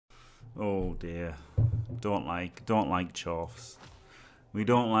Oh dear. Don't like Dwarfs. We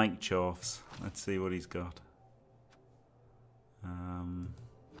don't like Dwarfs. Let's see what he's got.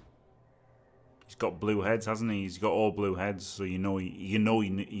 He's got blue heads, hasn't he? He's got all blue heads, so you know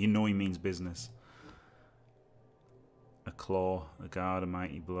he means business. A claw, a guard, a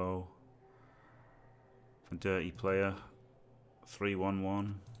mighty blow. A dirty player.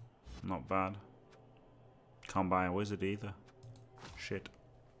 3/1/1. Not bad. Can't buy a wizard either. Shit.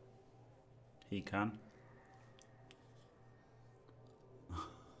 He can.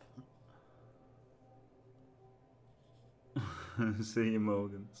 See you,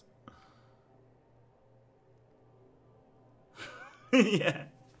 Morgans. Yeah.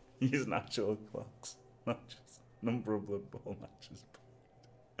 Use natural clocks. Not just number of Bloodbowl matches.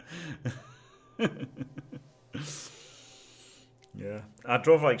 Yeah. I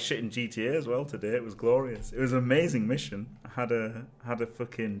drove like shit in GTA as well today. It was glorious. It was an amazing mission. I had a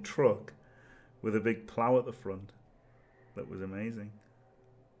fucking truck with a big plow at the front. That was amazing.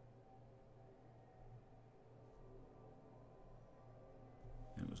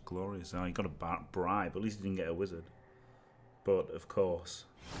 It was glorious. Now he got a bribe. At least he didn't get a wizard. But of course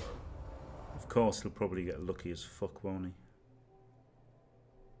he'll probably get lucky as fuck, won't he?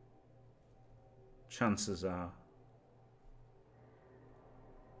 Chances are.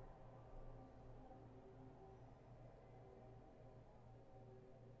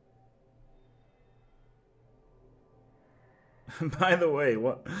 By the way,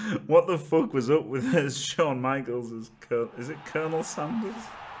 what the fuck was up with Shawn Michaels as is it Colonel Sanders?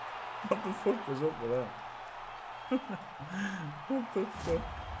 What the fuck was up with that? What the fuck?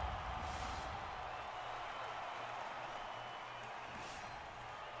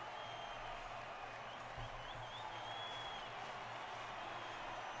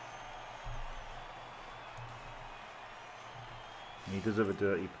 He does have a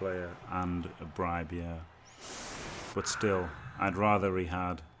dirty player and a bribe, yeah. But still, I'd rather he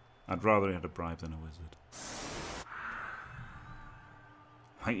had a bribe than a wizard.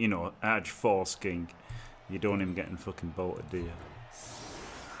 Like, you know, Edge 4 skink. You don't want him getting fucking bolted, do you?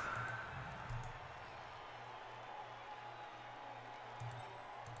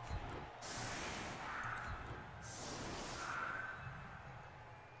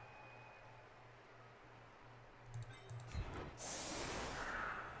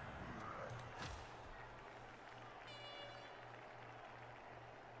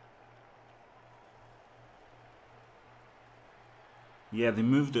 Yeah, they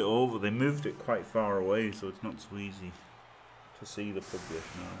moved it over. They moved it quite far away, so it's not so easy to see the publish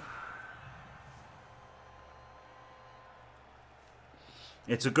now.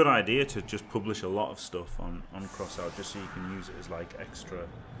 It's a good idea to just publish a lot of stuff on Crossout, just so you can use it as like extra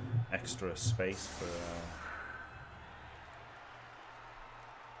space for.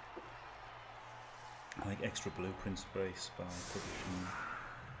 Like extra blueprint space by publishing.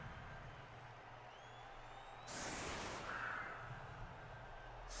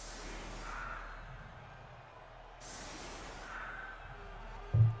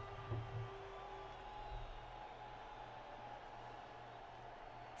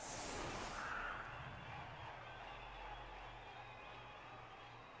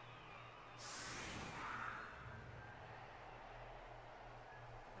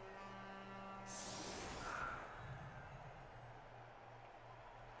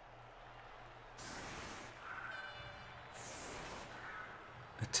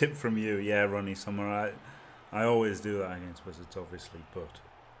 Tip from you, yeah, Ronnie Sommer. I always do that against wizards, obviously, but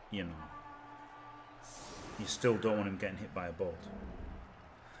you know, you still don't want him getting hit by a bolt.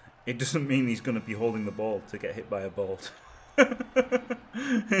 It doesn't mean he's going to be holding the ball to get hit by a bolt.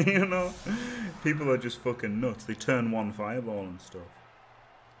 You know, people are just fucking nuts. They turn one fireball and stuff.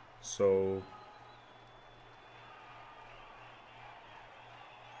 So.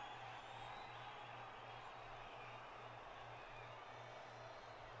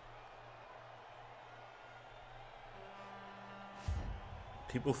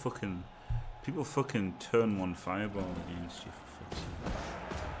 People fucking turn one fireball against you for fuck's sake.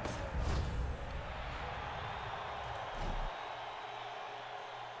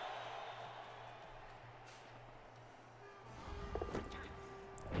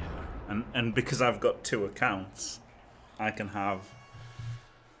 Yeah. And because I've got 2 accounts, I can have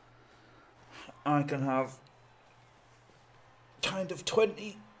kind of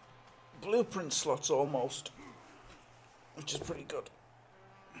 20 blueprint slots almost, which is pretty good.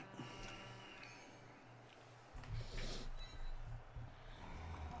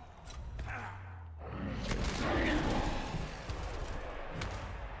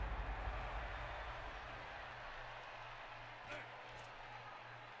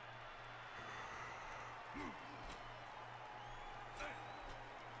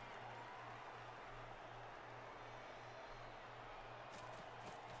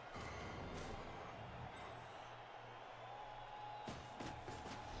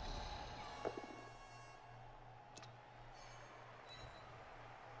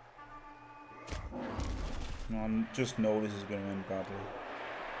 I just know this is going to end badly.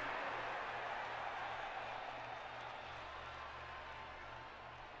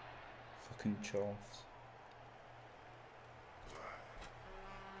 Fucking Dwarfs.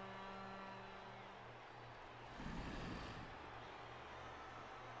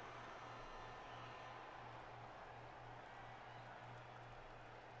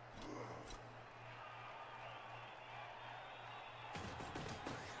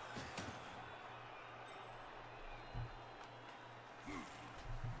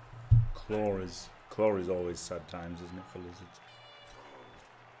 Claw is always sad times, isn't it, for lizards?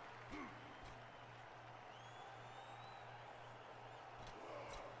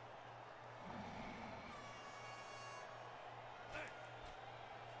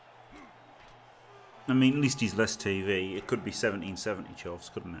 I mean, at least he's less TV. It could be 1770 Chuffs,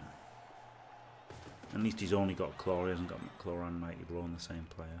 couldn't it? At least he's only got Claw. He hasn't got Claw and Mighty Blow on the same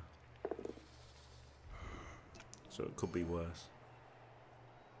player. So it could be worse.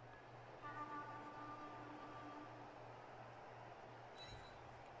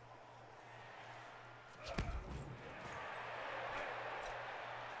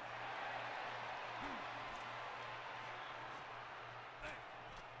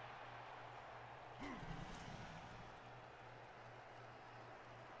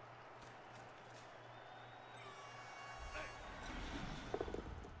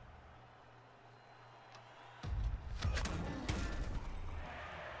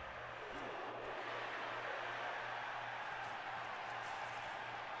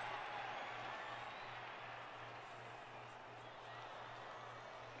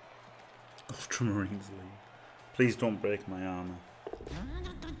 Ultramarines League. Please don't break my armor.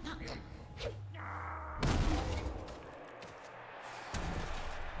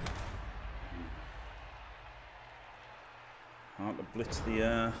 Hard to blitz the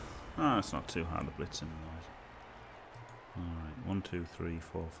air. Ah, it's not too hard to blitz him. Alright, 1, 2, 3,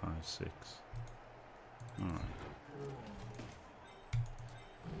 4, 5, 6. Alright.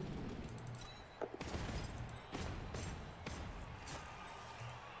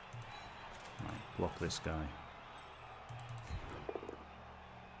 Block this guy.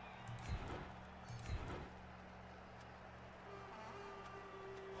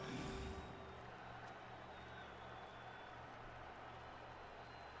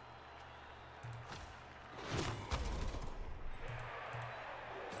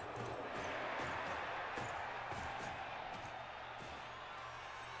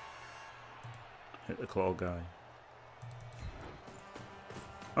 Hit the claw guy.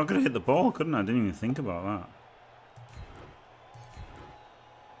 I could have hit the ball, couldn't I? I didn't even think about that.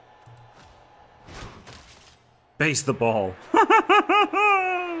 Base the ball.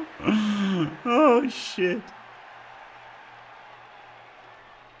 Oh, shit.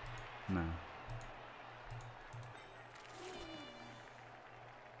 No.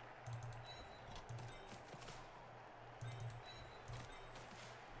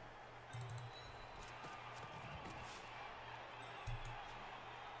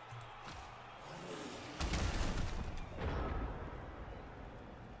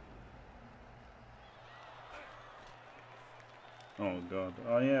 Oh god.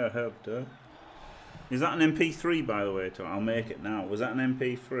 Oh yeah, Herb Dirt. Is that an MP3 by the way, Tom? I'll make it now. Was that an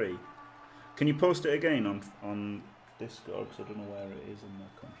MP3? Can you post it again on Discord? Because I don't know where it is on my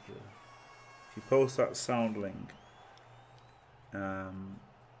computer. If you post that sound link,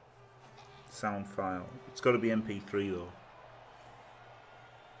 sound file, it's got to be MP3 though.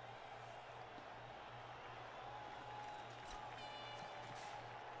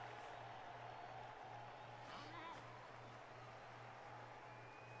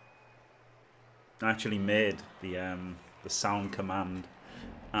 I actually made the sound command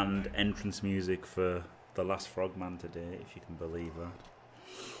and entrance music for the last Frogman today, if you can believe that.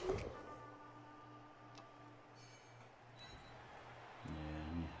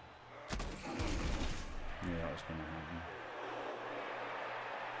 Yeah, that was going to happen.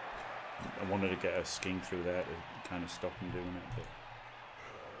 I wanted to get a skink through there to kind of stop him doing it, but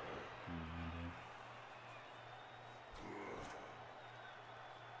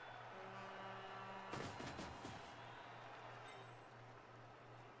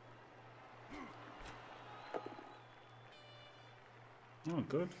oh,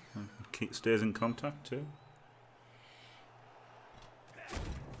 good. Stays in contact too.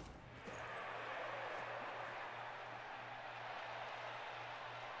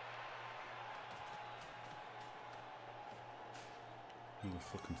 Oh,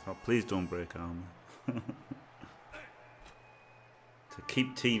 fucking foul. Please don't break armor. To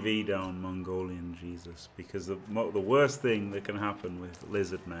keep TV down, Mongolian Jesus, because the worst thing that can happen with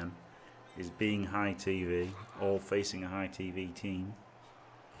Lizardmen is being high TV, or facing a high TV team,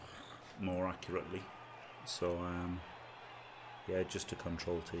 more accurately. So, yeah, just to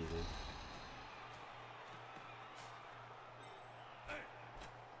control TV.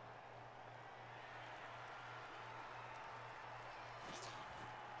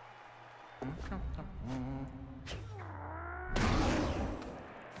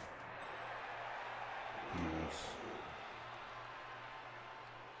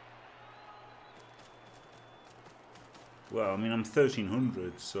 Well, I mean, I'm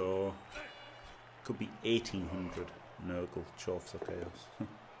 1300, so could be 1800. Nurgle, Chorfs or Chaos.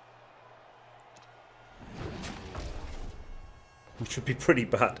 Which would be pretty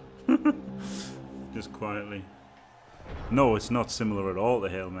bad. Just quietly. No, it's not similar at all to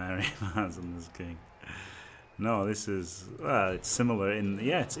Hail Mary has on this king. No, this is it's similar in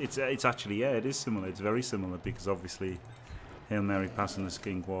it's actually it is similar. It's very similar because obviously Hail Mary passing the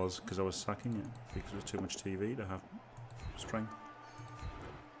skink was because I was sacking it because it was too much TV to have strength.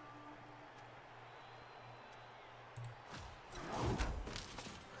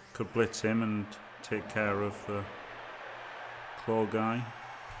 Could blitz him and take care of the claw guy.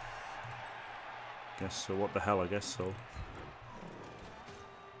 Guess so. What the hell? I guess so.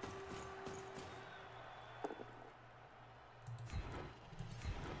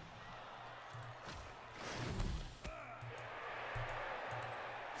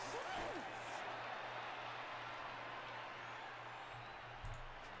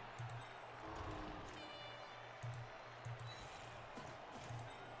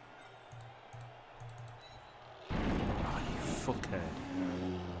 Fuckhead.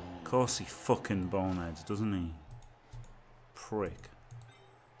 Of course he fucking boneheads, doesn't he? Prick.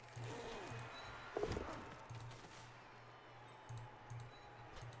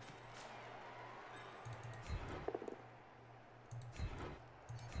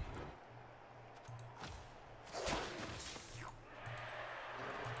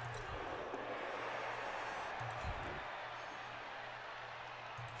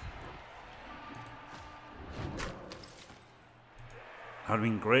 That would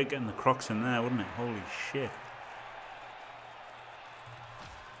have been great getting the crocs in there, wouldn't it? Holy shit.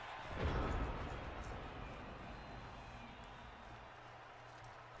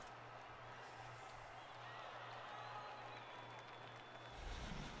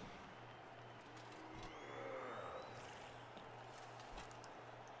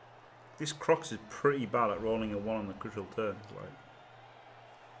 This crocs is pretty bad at rolling a 1 on the critical turn. Like,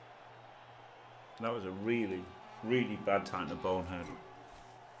 that was a really, really bad time to bonehead.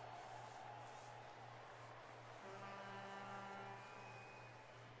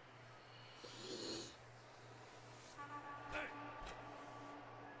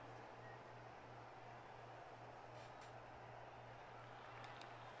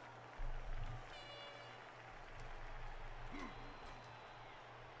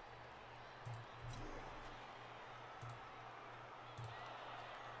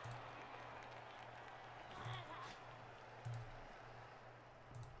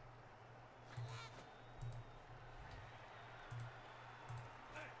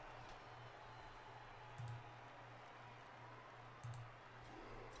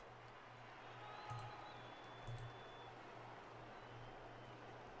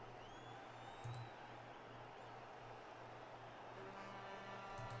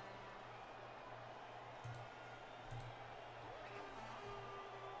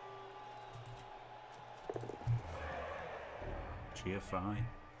 GFI,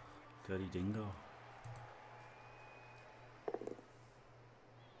 dirty dingo.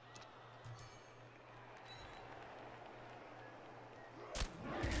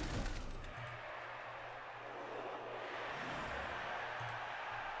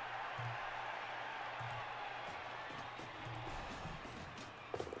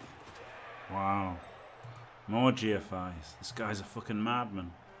 Wow, more GFIs. This guy's a fucking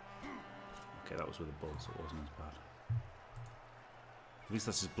madman. Okay, that was with a bolt, so it wasn't as bad. At least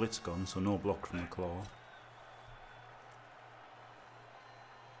that's his blitz gun, so no block from the claw.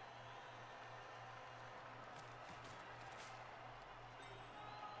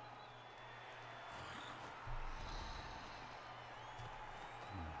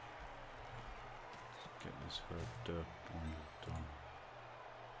 Let's get this herd dirt one done.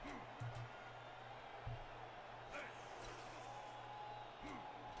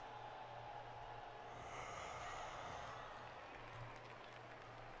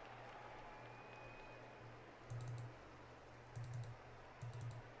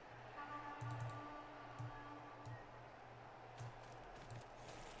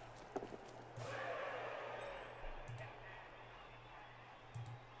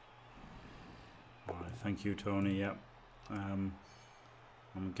 Thank you, Tony. Yep. I'm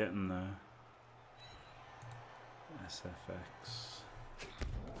getting the SFX.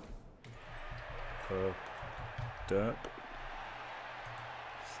 Perp. Derp.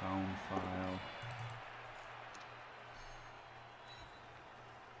 Sound file.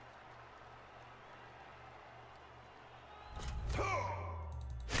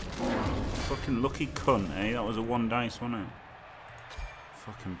 Fucking lucky cunt, eh? That was a 1 dice, wasn't it?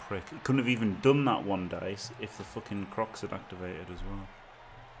 Fucking prick. He couldn't have even done that 1 dice if the fucking Crocs had activated as well.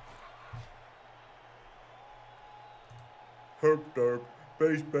 Herp derp,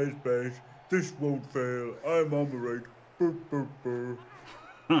 base, base, base. This won't fail. I'm on the right. Burr, burr, burr.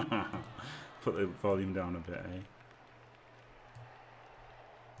 Put the volume down a bit, eh?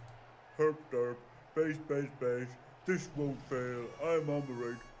 Herp derp, base, base, base. This won't fail. I'm on the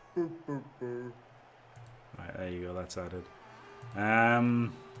right. Burr, burr, burr. Right, there you go, that's added.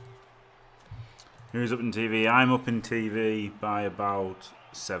 Who's up in TV? I'm up in TV by about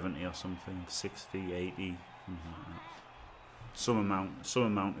 70 or something, 60, 80, something like that. Some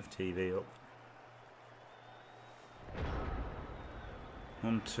amount of TV up.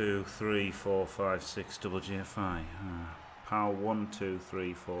 1, 2, 3, 4, 5, 6 double GFI. Power 1, 2,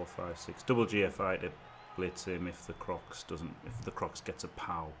 3, 4, 5, 6 double GFI to blitz him if the Crocs gets a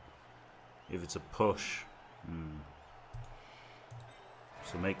POW. If it's a push,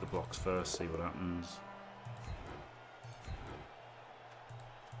 so make the blocks first, see what happens.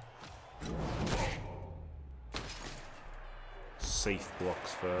 Safe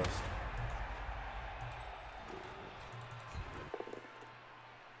blocks first.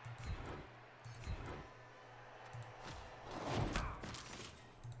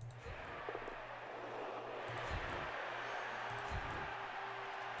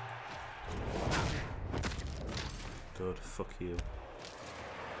 Good, fuck you.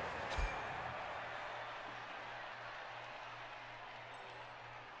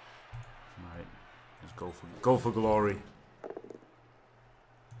 Right, let's go for glory.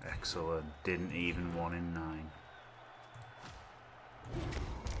 Excellent, didn't even 1 in 9.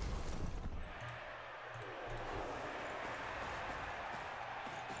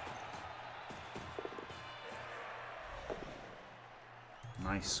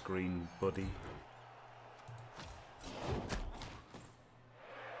 Nice screen, buddy.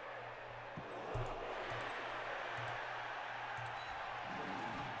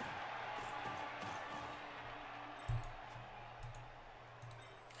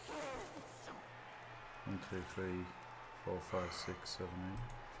 One, two, 3, 4, 5, 6, 7,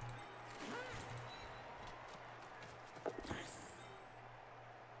 8.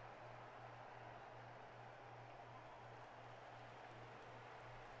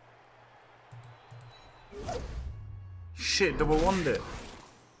 Shit, double wand it.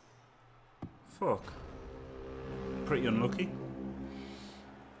 Fuck. Pretty unlucky.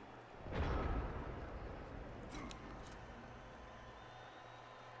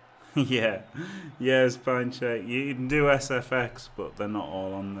 Yeah, spine check. You can do SFX, but they're not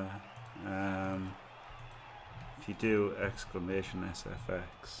all on there. If you do exclamation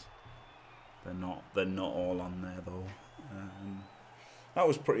SFX, they're not all on there though. That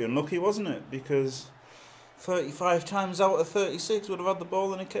was pretty unlucky, wasn't it? Because 35 times out of 36 would have had the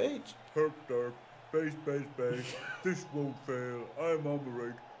ball in a cage. Herp derp, base, base, base. This won't fail. I'm on the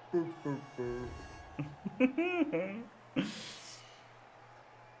right. Burr, burr, burr.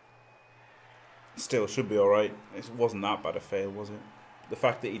 Still, should be alright. It wasn't that bad a fail, was it? The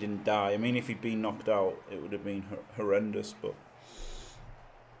fact that he didn't die, I mean, if he'd been knocked out, it would have been horrendous, but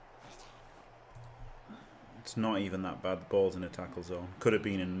it's not even that bad. The ball's in a tackle zone. Could have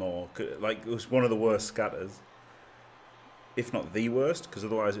been in more. It was one of the worst scatters, if not the worst, because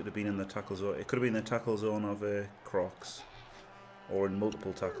otherwise it would have been in the tackle zone. It could have been the tackle zone of Crocs, or in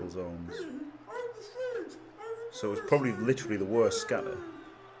multiple tackle zones. So it was probably literally the worst scatter,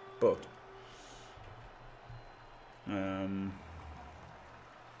 but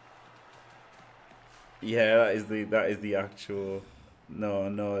yeah, that is the actual.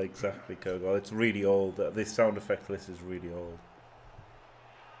 No, exactly, Kogol. It's really old. This sound effect list is really old.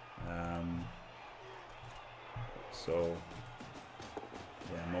 So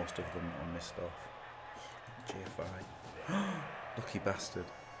yeah, most of them are missed off. GFI, lucky bastard.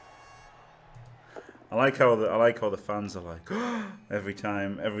 I like how the fans are like every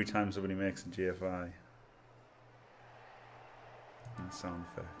time somebody makes a GFI. And sound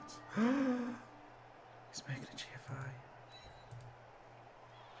effects. He's making a GFI.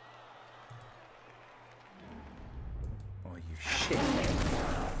 Oh, you shit.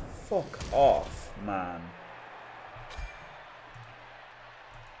 Fuck off, man.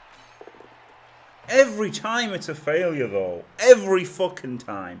 Every time it's a failure, though. Every fucking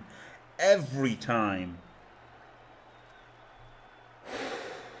time. Every time.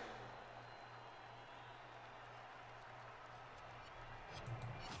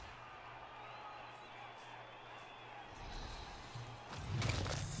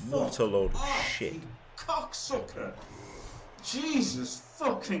 What a load of shit. Cocksucker! Jesus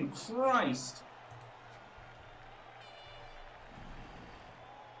fucking Christ!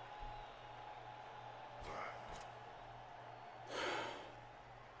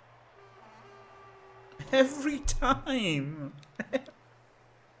 Every time.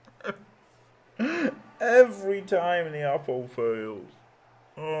 Every time the apple fails.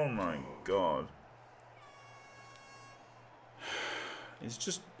 Oh my god. It's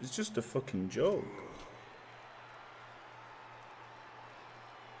just a fucking joke.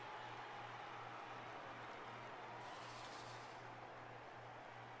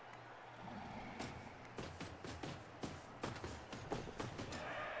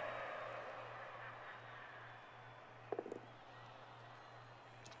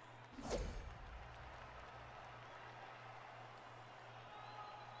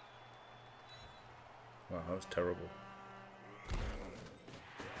 Wow, that was terrible.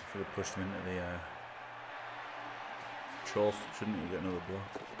 Should have pushed him into the trough, shouldn't you? Get another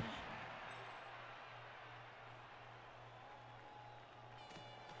block.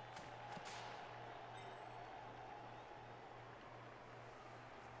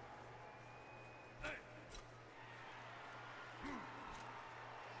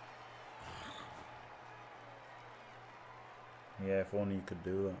 Yeah, if only you could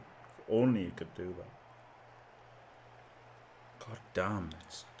do that. If only you could do that. God damn,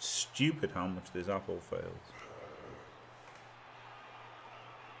 it's stupid how much this apple fails.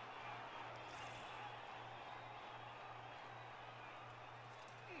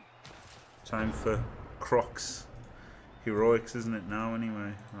 Time for Crocs heroics, isn't it now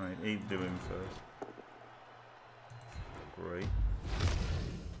anyway? Right, he'd do him first. Great.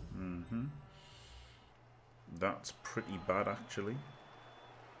 That's pretty bad actually.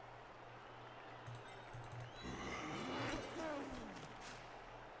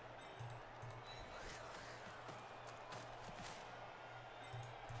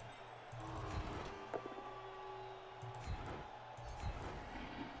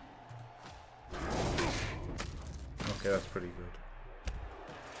 Okay, that's pretty good.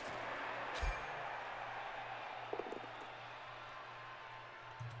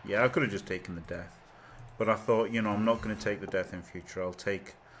 Yeah, I could have just taken the death. But I thought, you know, I'm not going to take the death in future. I'll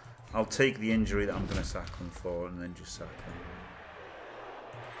take the injury that I'm going to sack them for and then just sack them.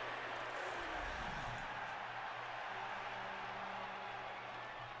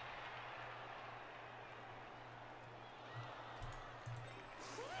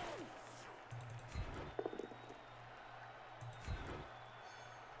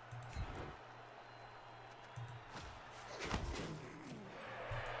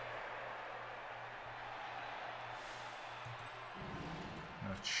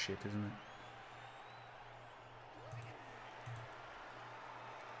 That's shit, isn't it?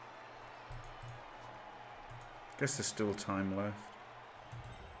 Guess there's still time left.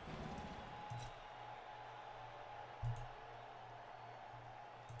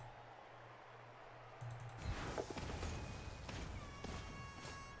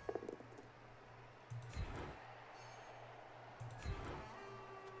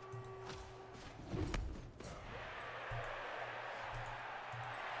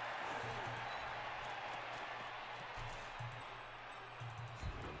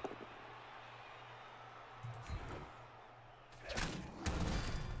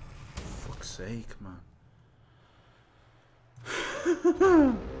 Sake, man.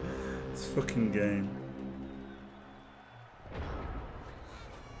 This fucking game.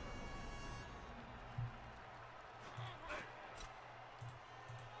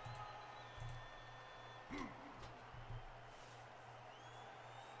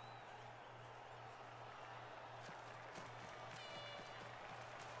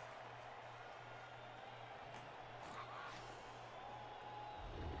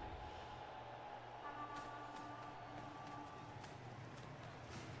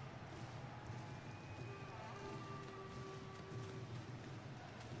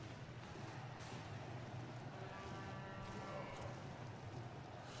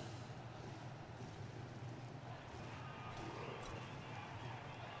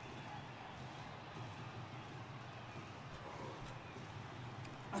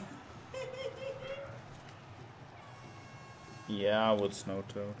 Yeah, I would Snow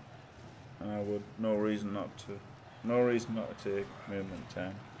Toad. I would. No reason not to. No reason not to take movement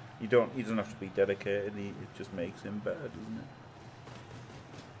 10. He doesn't have to be dedicated. It just makes him better, doesn't it?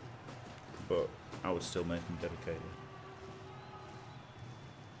 But I would still make him dedicated.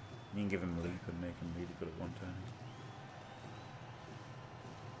 You can give him leap and make him really good at one turn.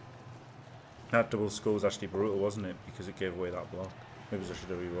 That double skull was actually brutal, wasn't it? Because it gave away that block. Maybe I should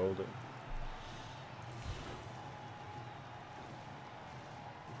have re-rolled it.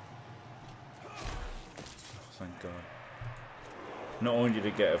 Oh, thank God. Not only did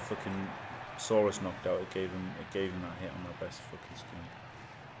it get a fucking Saurus knocked out, it gave him that hit on my best fucking skin.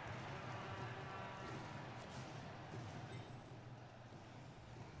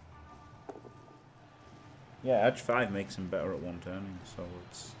 Yeah, Edge 5 makes him better at one turning, so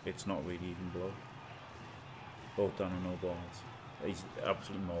it's not really even blow. Both down and no balls. He's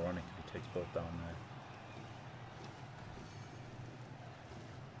absolutely moronic if he takes both down there.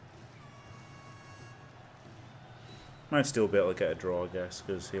 Might still be able to get a draw, I guess,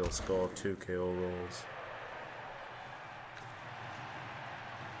 because he'll score 2 KO rolls.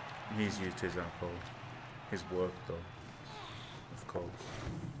 He's used his apple. His work, though. Of course.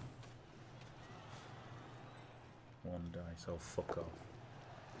 One dice, oh fuck off.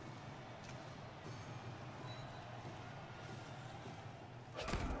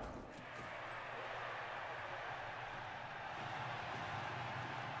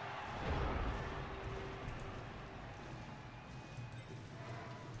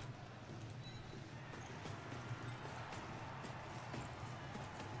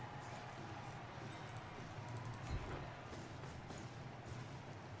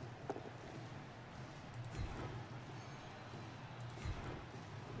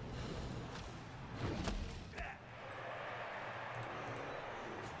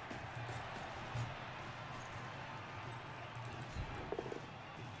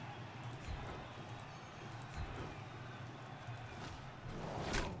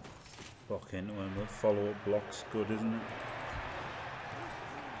 Block into him, the follow-up block's good, isn't it?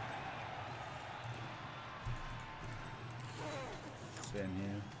 Same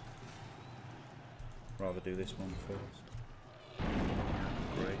here. Rather do this one first.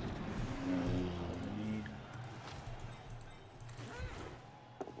 Great. Need.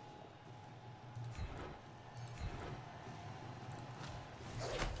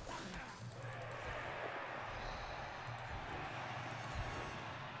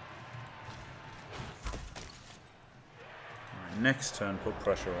 Next turn, put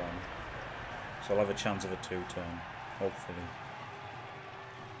pressure on. So I'll have a chance of a 2-turn, hopefully.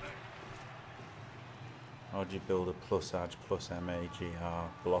 How do you build a plus edge, plus MAGR,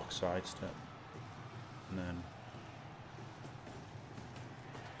 block sidestep? And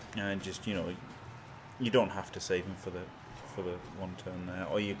then, just, you know, you don't have to save him for the 1 turn there,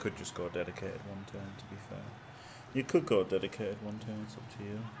 or you could just go dedicated 1 turn, to be fair. You could go dedicated 1 turn, it's up to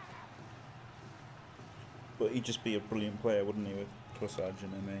you. But he'd just be a brilliant player, wouldn't he, with plus edge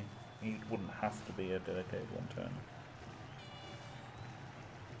and MA? He wouldn't have to be a dedicated 1 turn.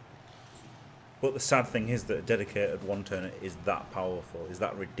 But the sad thing is that a dedicated 1 turner is that powerful, is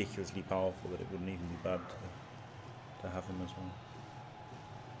that ridiculously powerful that it wouldn't even be bad to have him as well.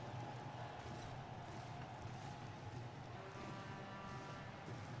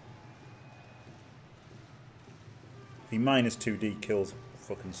 If he minus 2D kills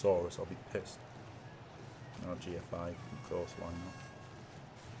fucking Saurus, I'll be pissed. Or GFI, of course, why not?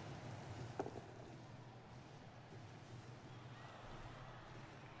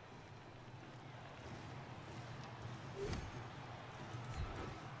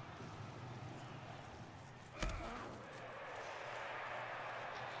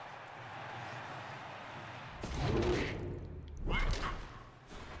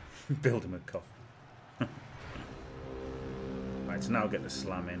 Build him a coffin. Right, so now get the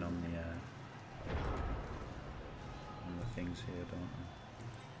slam in on the things here, don't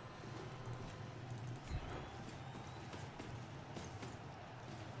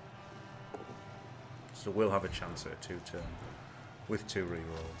we? So we'll have a chance at a 2-turn with 2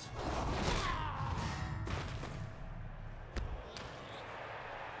 rerolls.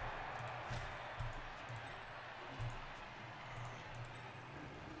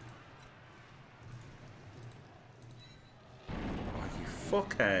 Oh, you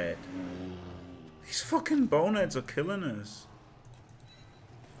fuckhead. These fucking boneheads are killing us.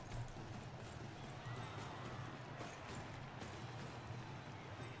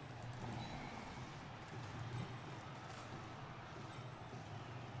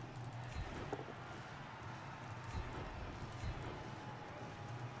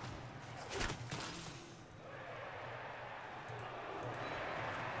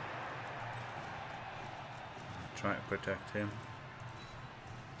 Try to protect him.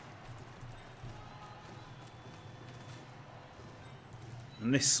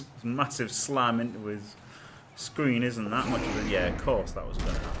 And this massive slam into his screen isn't that much of a... Yeah, of course that was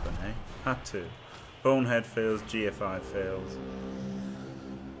going to happen, eh? Had to. Bonehead fails, GFI fails.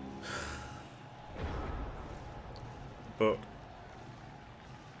 But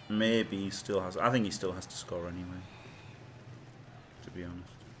maybe he still has... I think he still has to score anyway, to be honest.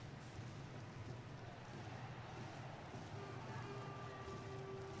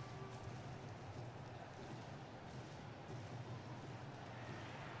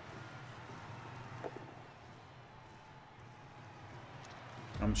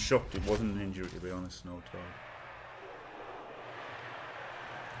 I'm shocked it wasn't an injury, to be honest, no talk.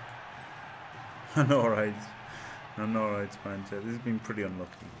 I know, right? I know, right, Spine Tail. This has been pretty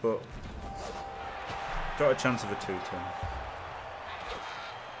unlucky, but got a chance of a 2-turn.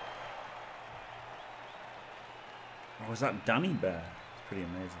 Oh, was that Danny Bear? It's pretty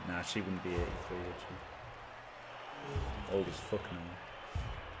amazing. Nah, she wouldn't be 83, would she? Old as fuck now.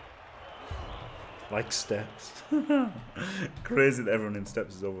 Like Steps. Crazy that everyone in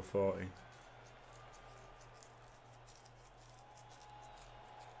Steps is over 40.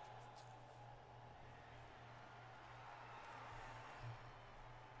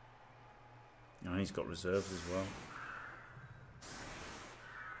 And he's got reserves as well.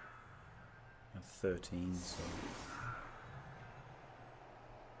 13, so...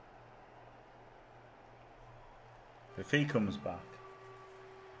 If he comes back,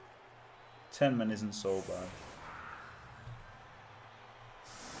 10 men isn't so bad.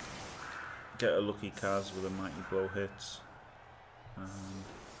 Get a lucky Kaz with a mighty blow hits. And,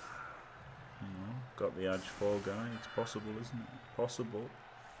 you know, got the edge 4 guy. It's possible, isn't it? Possible.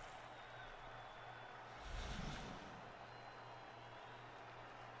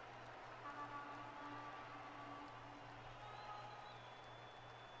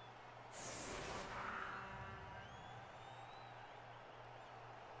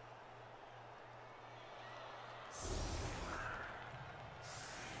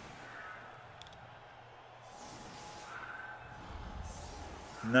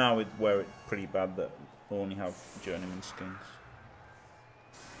 Now it's where it's pretty bad that we only have journeyman skins.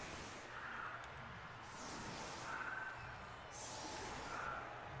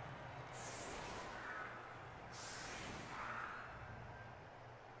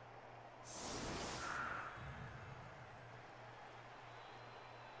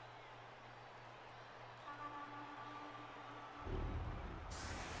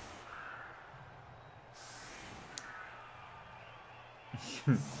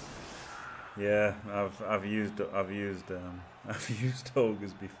 Yeah, I've used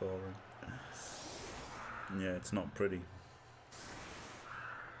ogres before. And yeah, it's not pretty.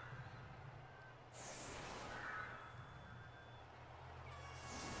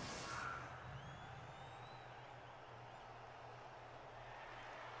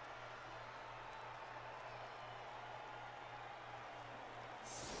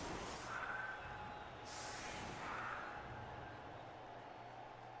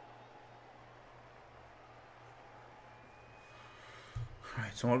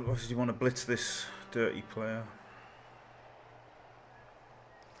 Right, so obviously you want to blitz this dirty player.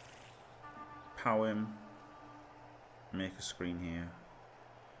 Pow him. Make a screen here.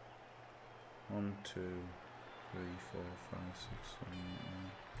 1, 2, 3, 4, 5, 6, 7, 8,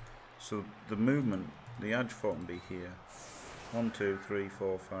 9. So the movement, the edge for can be here. 1, 2, 3,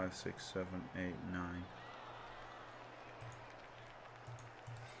 4, 5, 6, 7, 8, 9.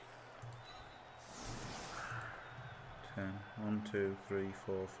 10. 1, 2, 3,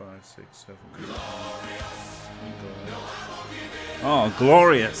 4, 5, 6, 7, 8, 9. Oh,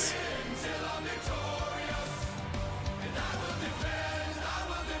 glorious!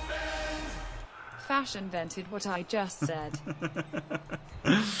 Fash invented what I just said.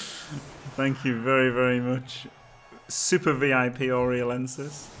 Thank you very, very much. Super VIP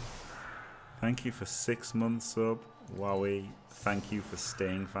Oriolensis. Thank you for 6 months sub. Wowie. Thank you for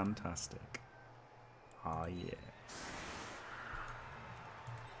staying fantastic. Ah, yeah.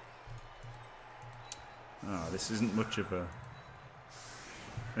 Oh, this isn't much of a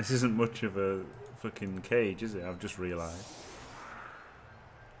fucking cage, is it? I've just realised.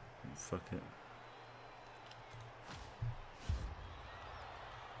 Fuck it.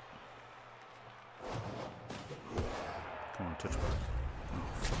 Come on, touch back. Oh,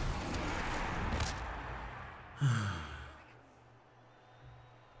 fuck.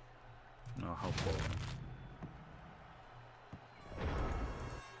 Oh, how poor.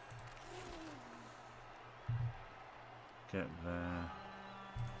 Get there.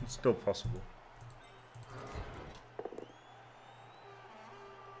 It's still possible.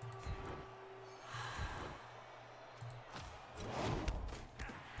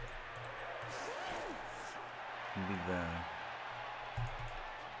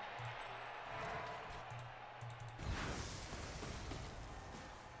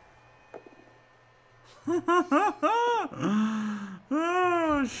 Oh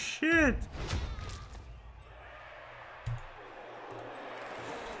shit!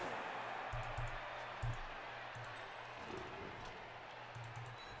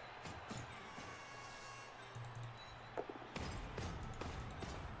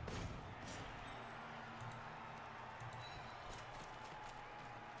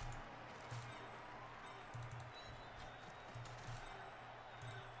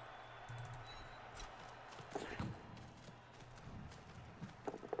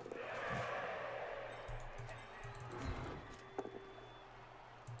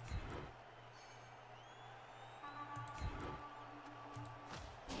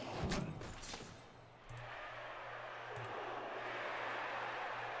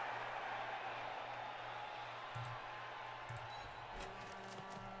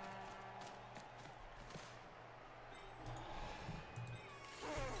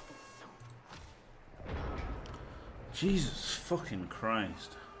 Jesus fucking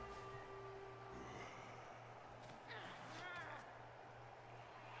Christ.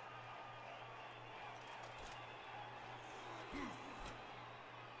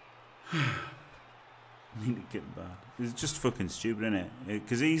 I need to get bad. It's just fucking stupid, isn't it?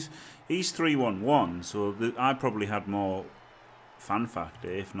 Because he's 3-1-1, so I probably had more fan factor,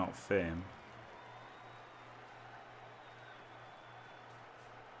 if not fame.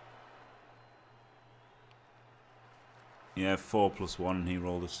 Yeah, 4 + 1 and he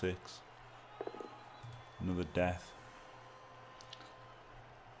rolled a 6. Another death.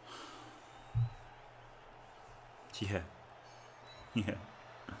 Yeah. Yeah.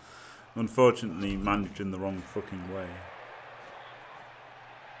 Unfortunately, managed in the wrong fucking way.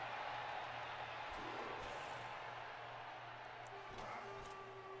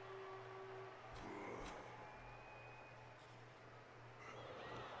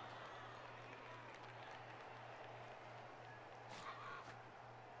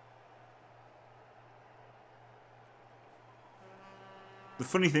 The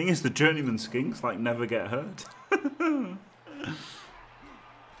funny thing is, the journeyman skinks like never get hurt.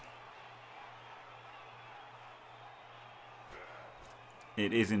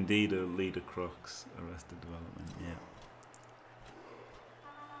 It is indeed a leader crux, Arrested Development, yeah.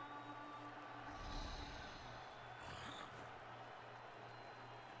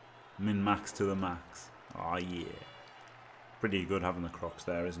 Min-max to the max. Oh yeah. Pretty good having the crocs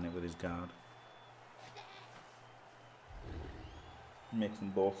there, isn't it, with his guard. Makes them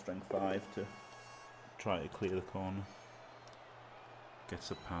both strength 5 to try to clear the corner.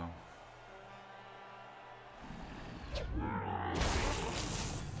 Gets a pow.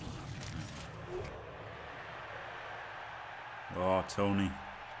 Oh, Tony.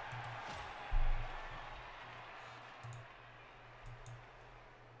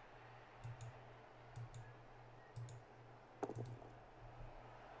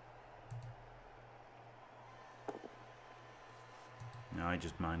 No, I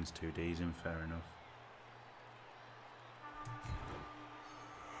just minus 2Ds in, fair enough.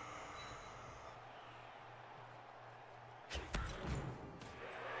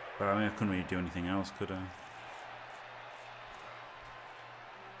 But I mean, I couldn't really do anything else, could I?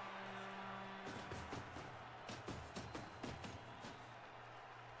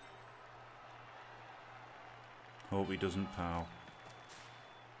 Hope he doesn't pow.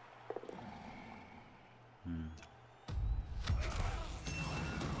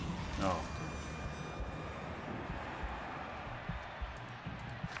 Oh.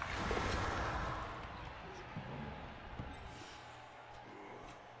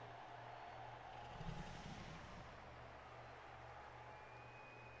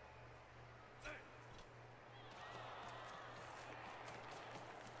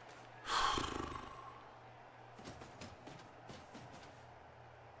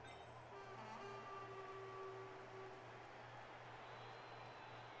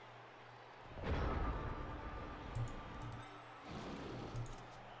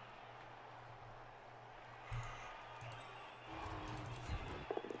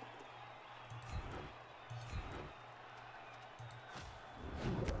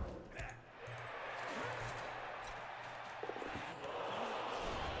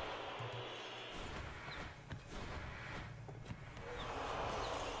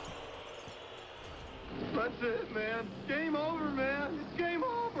 That's it, man. Game over, man. It's game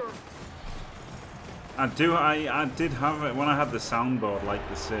over. I did have it when I had the soundboard like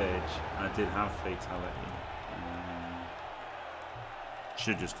the Sage. I did have fatality.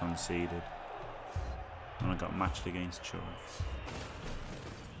 Should just conceded. And I got matched against choice.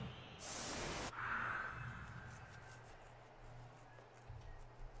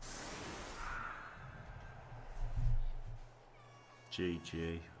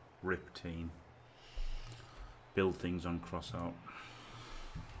 GG. RIP team. Build things on crossout.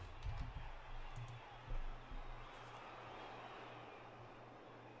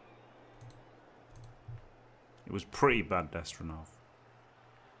 It was pretty bad, Destronov.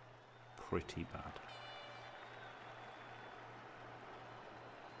 Pretty bad.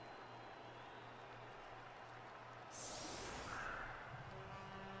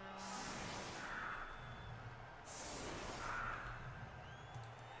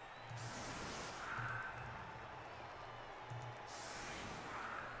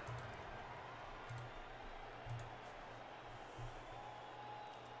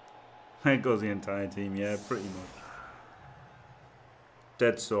 There goes the entire team, yeah, pretty much.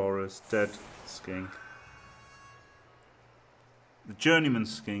 Dead Saurus, dead Skink. The Journeyman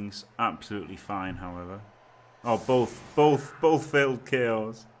Skink's absolutely fine, however. Oh, both failed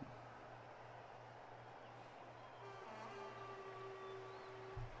KOs.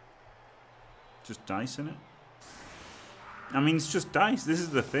 Just dice in it. I mean, it's just dice. This is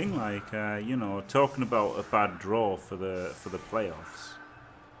the thing, like, you know, talking about a bad draw for the playoffs.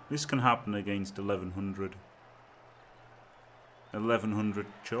 This can happen against 1100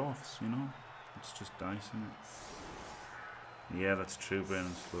 Dwarfs, you know? It's just dice, isn't it? Yeah, that's true, Brain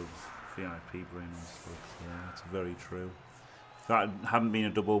and Slugs. VIP Brain and Slugs, yeah, that's very true. If that hadn't been a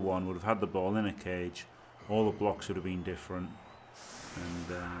double one, would have had the ball in a cage, all the blocks would have been different,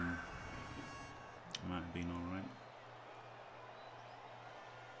 and might have been alright.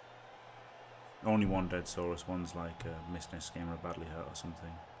 Only one dead Saurus, one's like missed a game or badly hurt or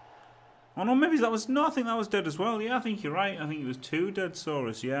something. Oh no, maybe that was... No, I think that was dead as well. Yeah, I think you're right. I think it was 2 dead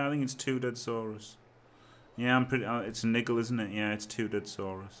Saurus. Yeah, I think it's 2 dead Saurus. Yeah, I'm pretty... it's a niggle, isn't it? Yeah, it's 2 dead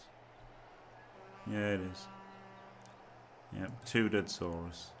Saurus. Yeah, it is. Yeah, 2 dead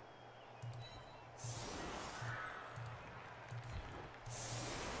Saurus.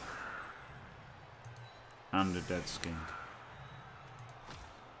 And a dead Skink.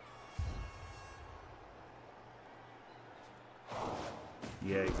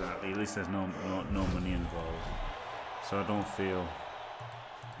 Yeah, exactly. At least there's no money involved. So I don't feel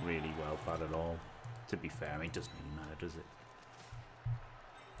really well bad at all. To be fair, I mean, it doesn't really matter, does it?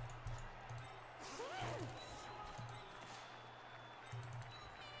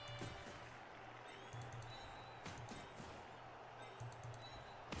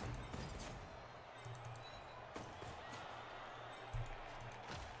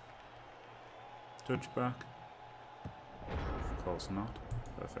 Touchback? Of course not.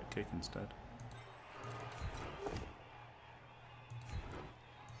 Perfect kick instead.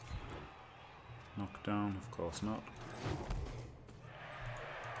 Knockdown? Of course not.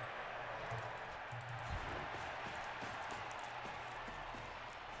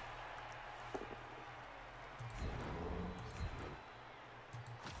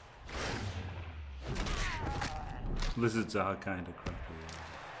 Lizards are kind of crappy.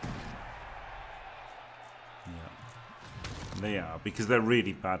 Yeah, they are, because they're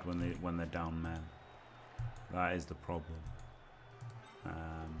really bad when they're down men. That is the problem.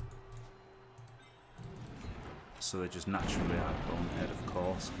 So they just naturally are bonehead, of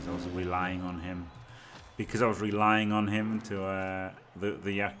course, because I was relying on him. Because I was relying on him to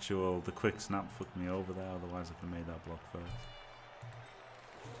the quick snap fucked me over there. Otherwise, I could have made that block first.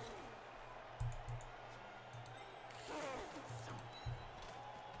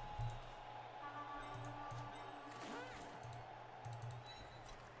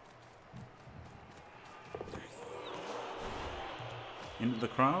 Into the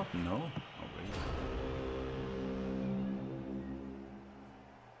crowd? No, not really.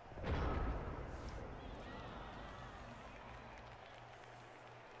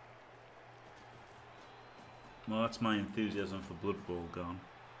 Well, that's my enthusiasm for Bloodbowl gone.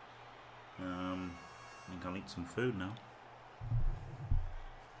 I think I'll eat some food now.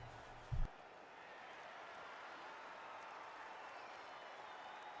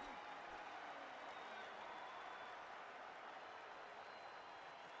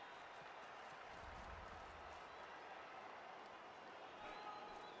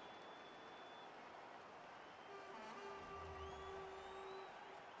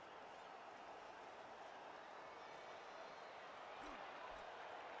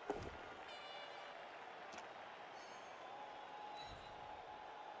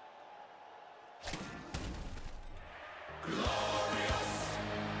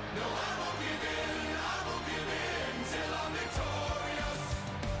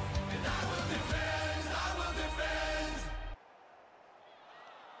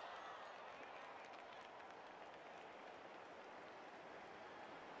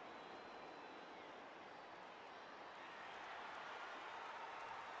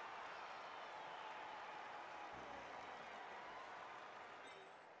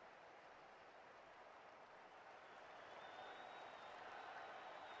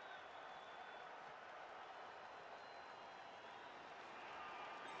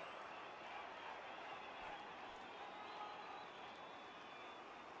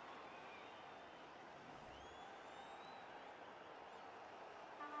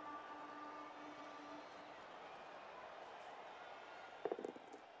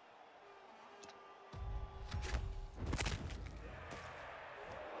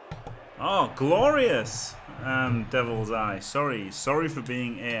 Oh, glorious! Devil's Eye. Sorry for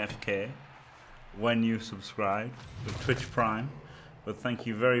being AFK when you subscribed with Twitch Prime. But thank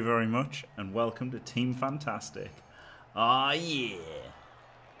you very, very much, and welcome to Team Fantastic. Ah, yeah!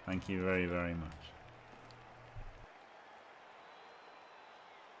 Thank you very, very much.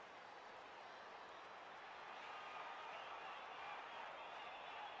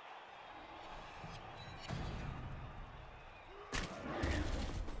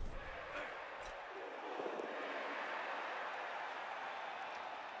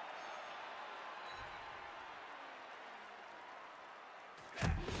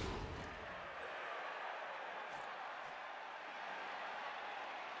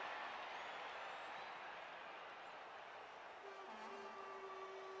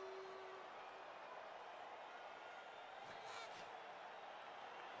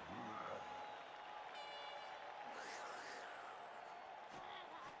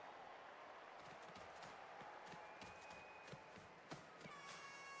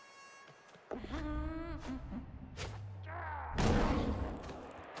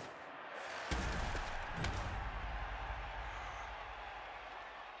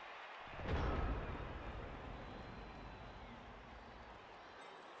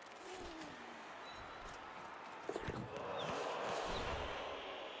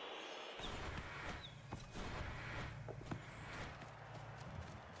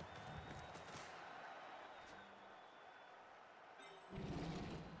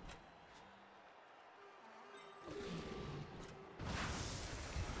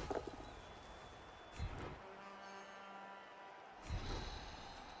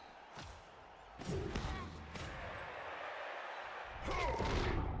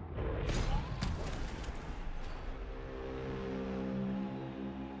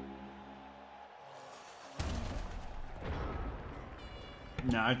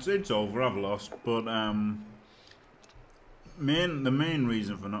 No, it's over. I've lost, but the main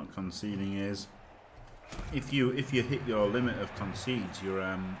reason for not conceding is if you hit your limit of concedes, you're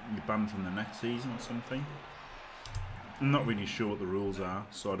banned from the next season or something. I'm not really sure what the rules are,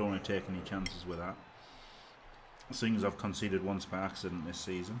 so I don't want to take any chances with that. Seeing as I've conceded once by accident this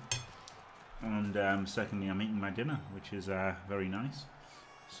season, and secondly, I'm eating my dinner, which is very nice.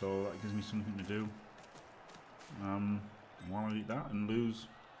 So that gives me something to do. While I eat that and lose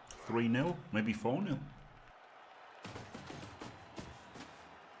 3-0, maybe 4-0.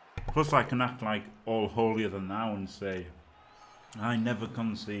 Plus I can act like all holier than thou and say, I never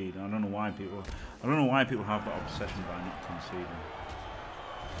concede. I don't know why people have that obsession by not conceding.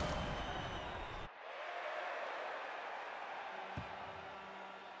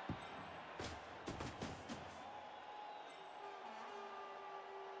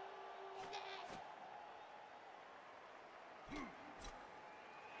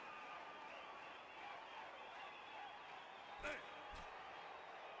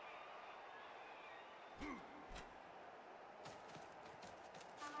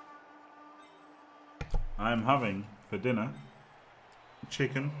 I am having for dinner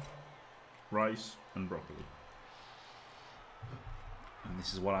chicken, rice and broccoli. And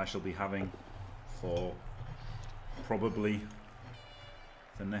this is what I shall be having for probably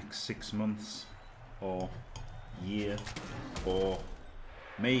the next 6 months or year or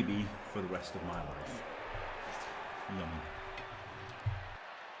maybe for the rest of my life. Yummy.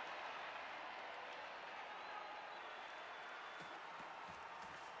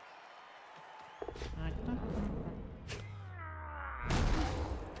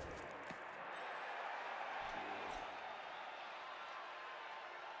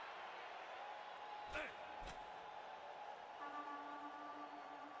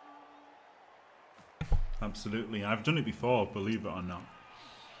 Absolutely, I've done it before, believe it or not.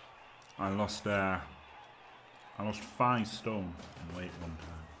 I lost 5 stone in weight one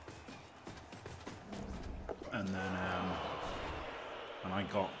time, and then and I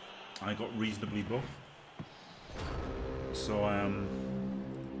got reasonably buff. So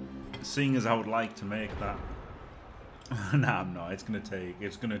seeing as I would like to make that, nah, I'm not. It's gonna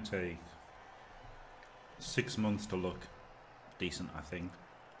take 6 months to look decent, I think,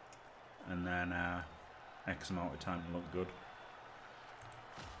 and then X amount of time to look good.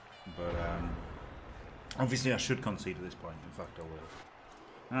 But obviously I should concede at this point. In fact, I will.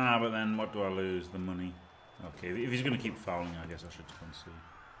 But then what do I lose? The money. Okay, if he's going to keep fouling, I guess I should concede.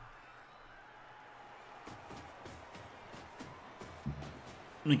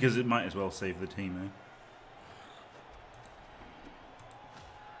 Because it might as well save the team, eh?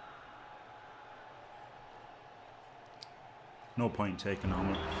 No point in taking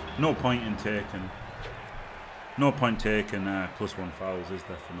armor. No point in taking No point taking +1 fouls, is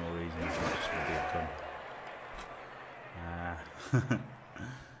there, for no reason? It's just going to be a gun.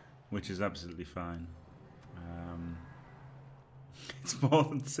 Which is absolutely fine. It's more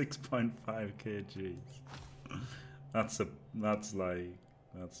than 6.5 kgs. That's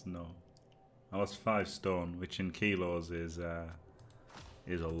no. I lost 5 stone, which in kilos is a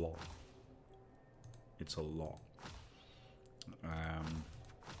lot. It's a lot.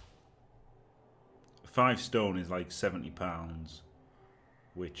 5 stone is like 70 pounds,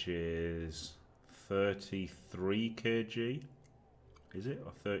 which is 33 kg. Is it?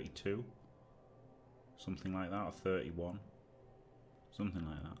 Or 32? Something like that, or 31. Something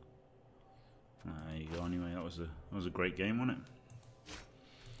like that. There you go. Anyway, that was a great game, wasn't it?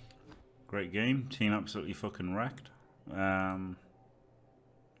 Great game. Team absolutely fucking wrecked. So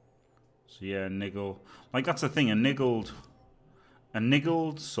yeah, niggle. Like, that's the thing. A niggled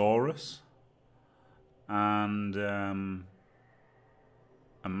Saurus and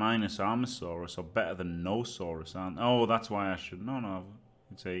a minus Armosaurus are better than no Saurus, aren't? Oh, that's why I should. No.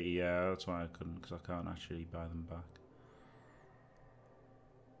 It's 80. Yeah, that's why I couldn't, because I can't actually buy them back.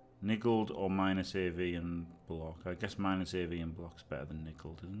 Niggled or minus AV and block. I guess minus AV and block's better than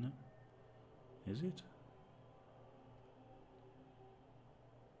nickeled, isn't it? Is it?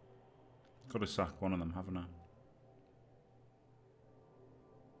 Got to sack one of them, haven't I?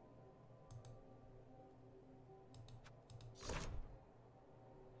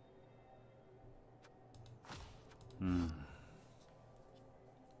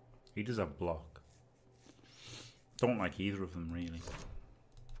 He does have block. Don't like either of them, really.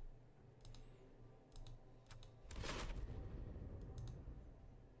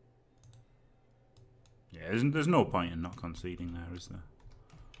 Yeah, there's no point in not conceding there, is there?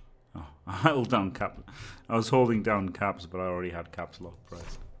 Oh, I held down cap. I was holding down caps, but I already had caps lock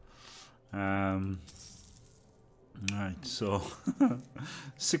pressed. Right, so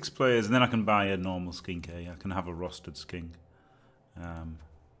 6 players, and then I can buy a normal skink. I can have a rostered skink,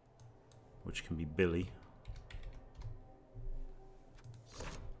 which can be Billy.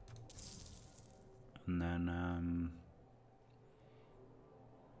 And then,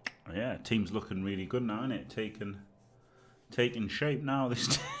 yeah, team's looking really good now, isn't it? Taking shape now,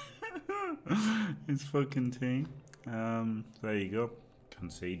 this this fucking team. There you go.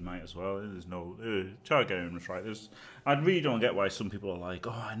 Concede might as well. There's no try to get in right. I really don't get why some people are like,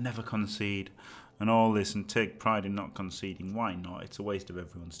 oh, I never concede and all this and take pride in not conceding. Why not? It's a waste of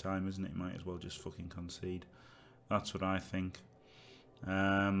everyone's time, isn't it? You might as well just fucking concede. That's what I think.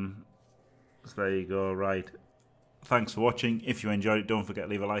 So there you go. Right. Thanks for watching. If you enjoyed it, don't forget to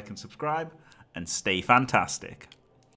leave a like and subscribe, and stay fantastic.